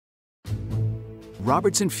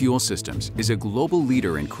Robertson Fuel Systems is a global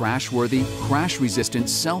leader in crashworthy, crash-resistant,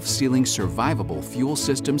 self-sealing, survivable fuel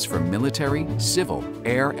systems for military, civil,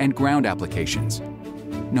 air, and ground applications.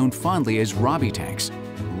 Known fondly as Robbie tanks,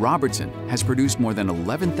 Robertson has produced more than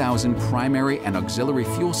 11,000 primary and auxiliary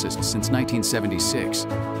fuel systems since 1976.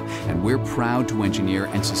 And we're proud to engineer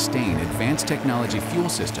and sustain advanced technology fuel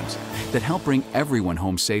systems that help bring everyone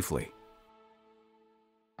home safely.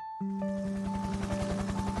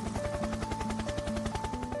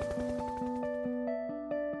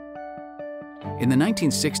 In the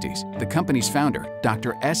 1960s, the company's founder,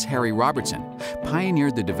 Dr. S. Harry Robertson,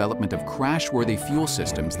 pioneered the development of crashworthy fuel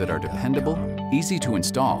systems that are dependable, easy to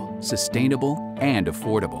install, sustainable, and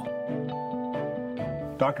affordable.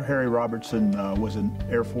 Dr. Harry Robertson was an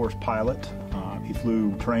Air Force pilot. He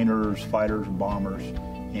flew trainers, fighters, and bombers,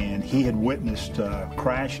 and he had witnessed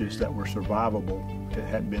crashes that were survivable if it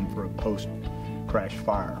hadn't been for a post-crash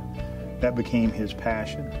fire. That became his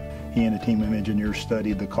passion. He and a team of engineers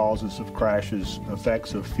studied the causes of crashes,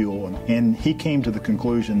 effects of fuel, and he came to the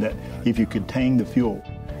conclusion that if you contain the fuel,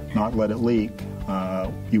 not let it leak,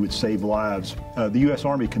 you would save lives. The U.S.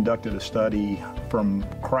 Army conducted a study from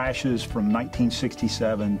crashes from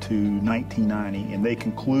 1967 to 1990, and they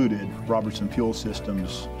concluded Robertson Fuel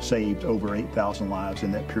Systems saved over 8,000 lives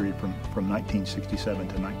in that period from 1967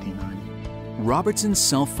 to 1990. Robertson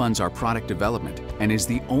self-funds our product development and is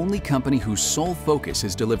the only company whose sole focus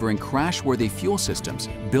is delivering crash-worthy fuel systems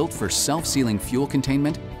built for self-sealing fuel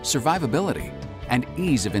containment, survivability, and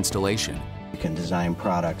ease of installation. You can design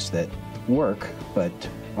products that work but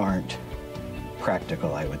aren't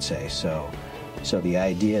practical, I would say. So the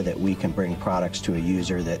idea that we can bring products to a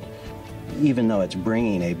user that, even though it's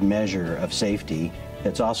bringing a measure of safety,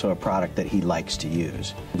 it's also a product that he likes to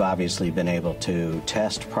use. We've obviously been able to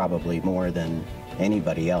test probably more than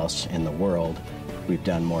anybody else in the world. We've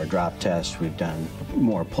done more drop tests, we've done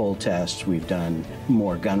more pull tests, we've done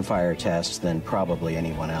more gunfire tests than probably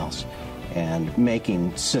anyone else. And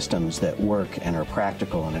making systems that work and are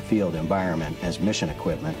practical in a field environment as mission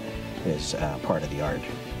equipment is part of the art.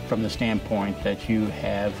 From the standpoint that you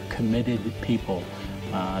have committed people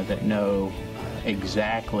that know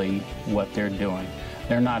exactly what they're doing.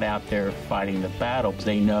 They're not out there fighting the battles.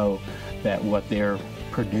 They know that what they're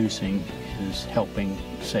producing is helping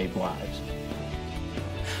save lives.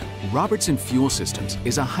 Robertson Fuel Systems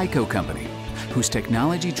is a HYCO company whose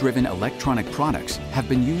technology-driven electronic products have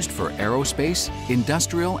been used for aerospace,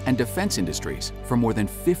 industrial, and defense industries for more than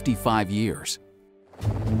 55 years.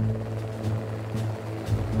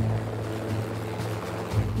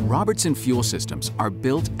 Robertson Fuel Systems are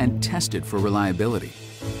built and tested for reliability.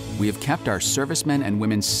 We have kept our servicemen and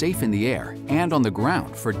women safe in the air and on the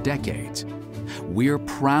ground for decades. We're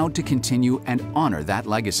proud to continue and honor that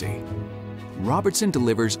legacy. Robertson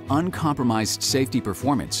delivers uncompromised safety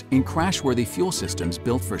performance in crashworthy fuel systems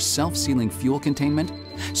built for self-sealing fuel containment,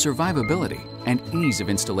 survivability, and ease of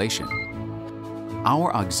installation.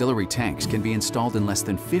 Our auxiliary tanks can be installed in less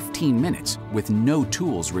than 15 minutes with no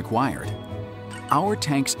tools required. Our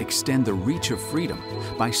tanks extend the reach of freedom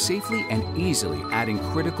by safely and easily adding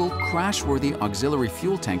critical, crash-worthy auxiliary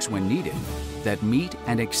fuel tanks when needed that meet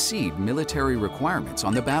and exceed military requirements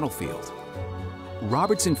on the battlefield.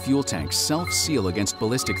 Robertson fuel tanks self-seal against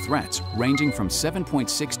ballistic threats ranging from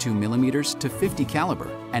 7.62 millimeters to 50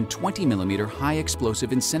 caliber and 20 millimeter high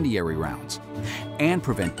explosive incendiary rounds, and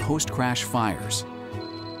prevent post-crash fires.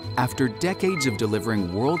 After decades of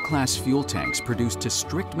delivering world-class fuel tanks produced to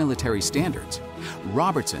strict military standards,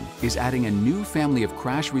 Robertson is adding a new family of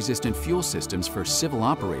crash-resistant fuel systems for civil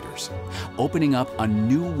operators, opening up a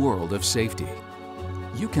new world of safety.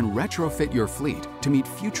 You can retrofit your fleet to meet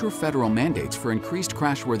future federal mandates for increased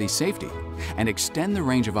crash-worthy safety and extend the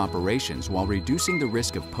range of operations while reducing the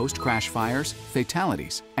risk of post-crash fires,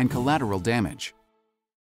 fatalities, and collateral damage.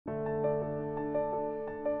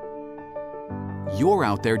 You're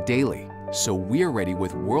out there daily, so we're ready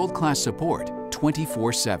with world-class support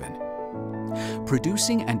 24/7.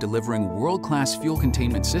 Producing and delivering world-class fuel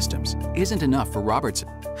containment systems isn't enough for Robertson.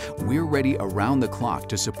 We're ready around the clock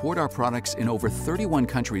to support our products in over 31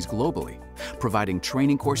 countries globally, providing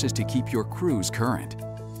training courses to keep your crews current.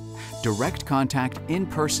 Direct contact in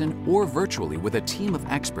person or virtually with a team of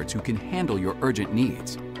experts who can handle your urgent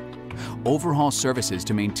needs. Overhaul services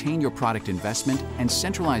to maintain your product investment and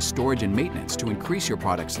centralized storage and maintenance to increase your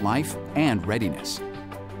product's life and readiness.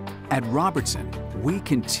 At Robertson, we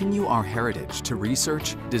continue our heritage to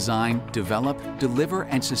research, design, develop, deliver,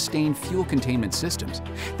 and sustain fuel containment systems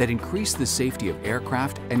that increase the safety of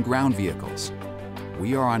aircraft and ground vehicles.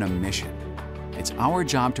 We are on a mission. It's our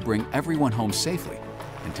job to bring everyone home safely,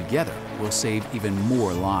 and together we'll save even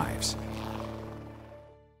more lives.